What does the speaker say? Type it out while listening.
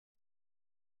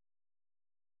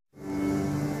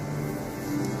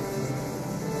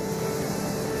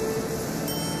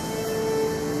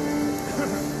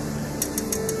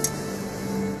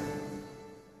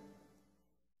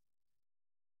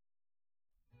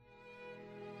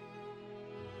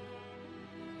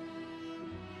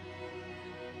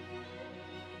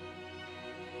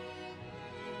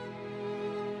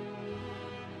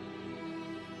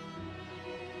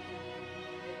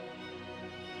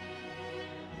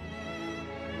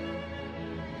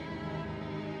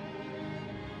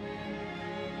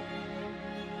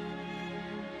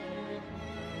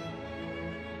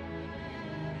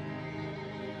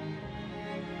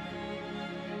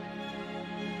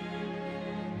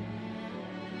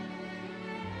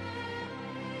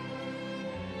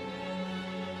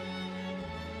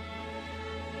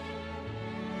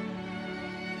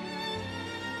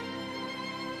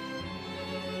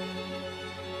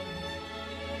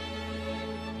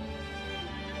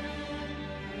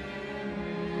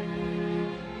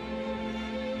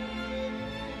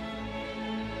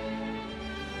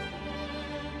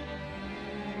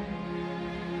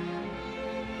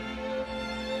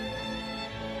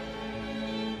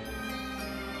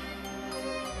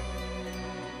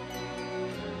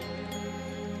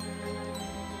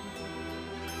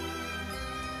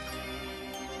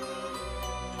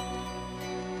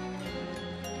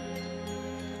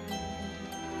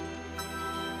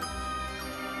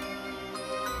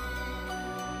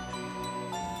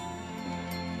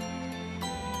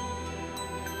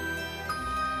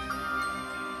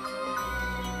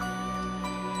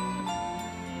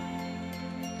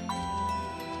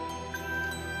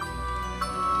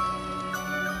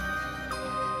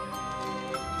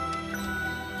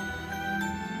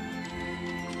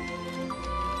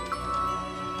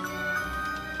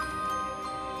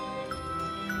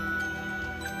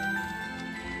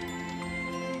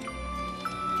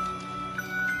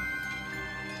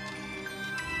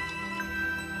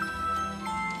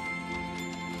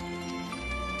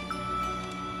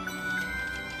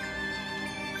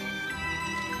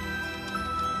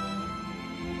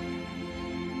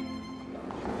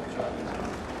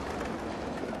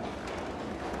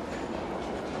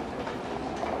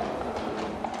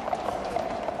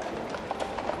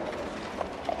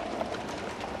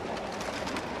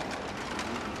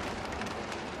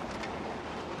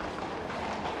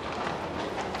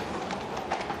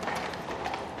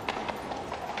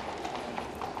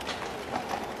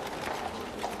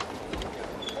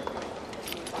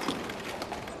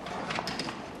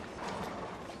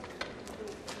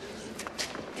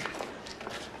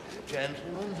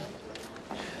Gentlemen,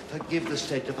 forgive the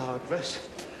state of our dress.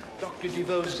 Dr.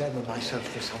 DeVoe's them and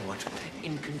myself were somewhat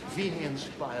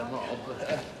inconvenienced by a mob.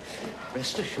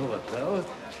 Rest assured, though,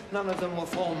 none of them were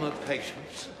former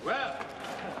patients. Well,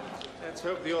 let's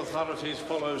hope the authorities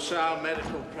follow sound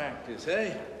medical practice,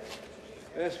 eh?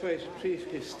 Best way to treat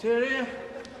hysteria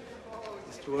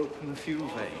is to open a few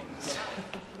veins.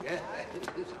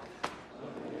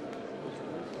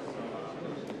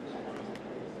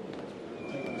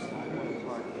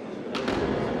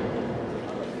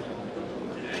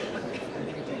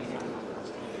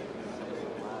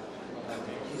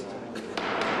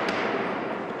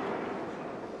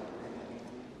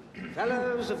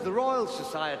 Fellows of the Royal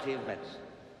Society of Medicine.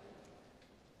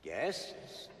 Yes,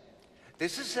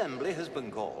 this assembly has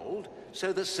been called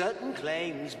so that certain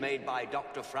claims made by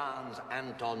Dr. Franz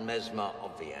Anton Mesmer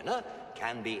of Vienna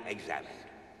can be examined.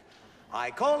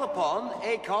 I call upon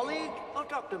a colleague of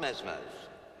Dr. Mesmer's,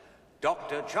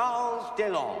 Dr. Charles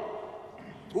Delon,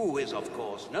 who is, of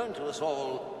course, known to us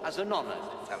all as an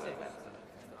honored fellow member.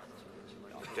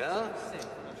 Doctor?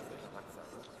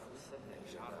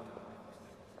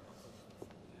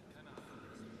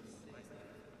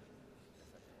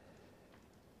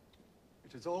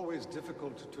 It is always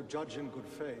difficult to judge in good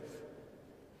faith.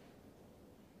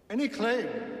 Any claim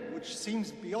which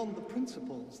seems beyond the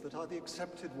principles that are the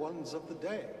accepted ones of the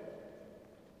day.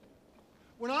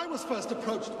 When I was first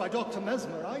approached by Dr.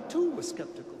 Mesmer, I too was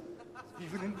skeptical,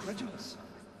 even incredulous.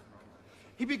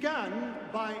 He began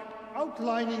by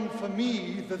outlining for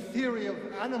me the theory of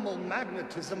animal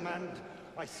magnetism, and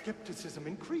my skepticism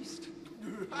increased.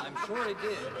 I'm sure it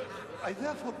did. I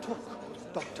therefore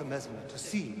took Dr. Mesmer to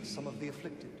see some of the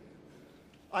afflicted.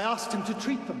 I asked him to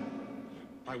treat them.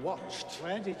 I watched.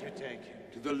 Where did you take him?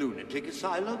 To the lunatic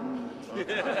asylum?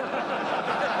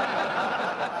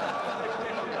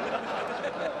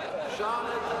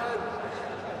 Charlatan!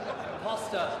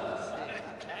 Imposter!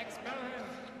 Expel him!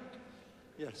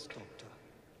 Yes, Doctor.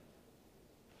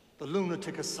 The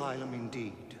lunatic asylum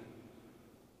indeed.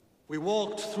 We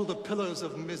walked through the pillars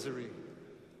of misery,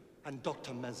 and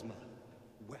Dr. Mesmer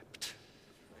wept.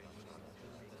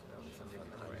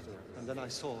 And then I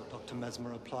saw Dr.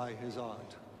 Mesmer apply his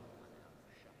art.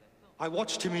 I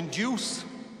watched him induce,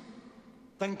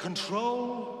 then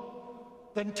control,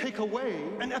 then take away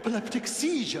an epileptic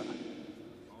seizure.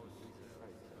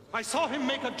 I saw him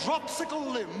make a dropsical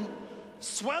limb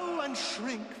swell and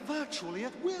shrink virtually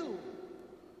at will.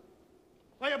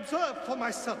 I observed for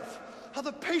myself how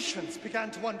the patients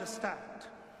began to understand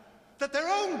that their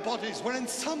own bodies were in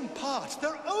some part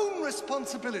their own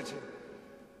responsibility,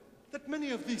 that many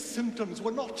of these symptoms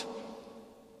were not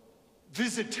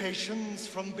visitations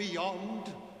from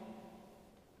beyond,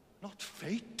 not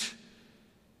fate,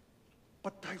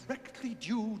 but directly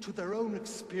due to their own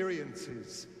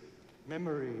experiences,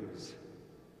 memories,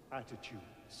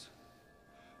 attitudes.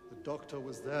 The doctor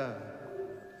was there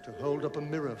to hold up a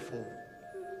mirror for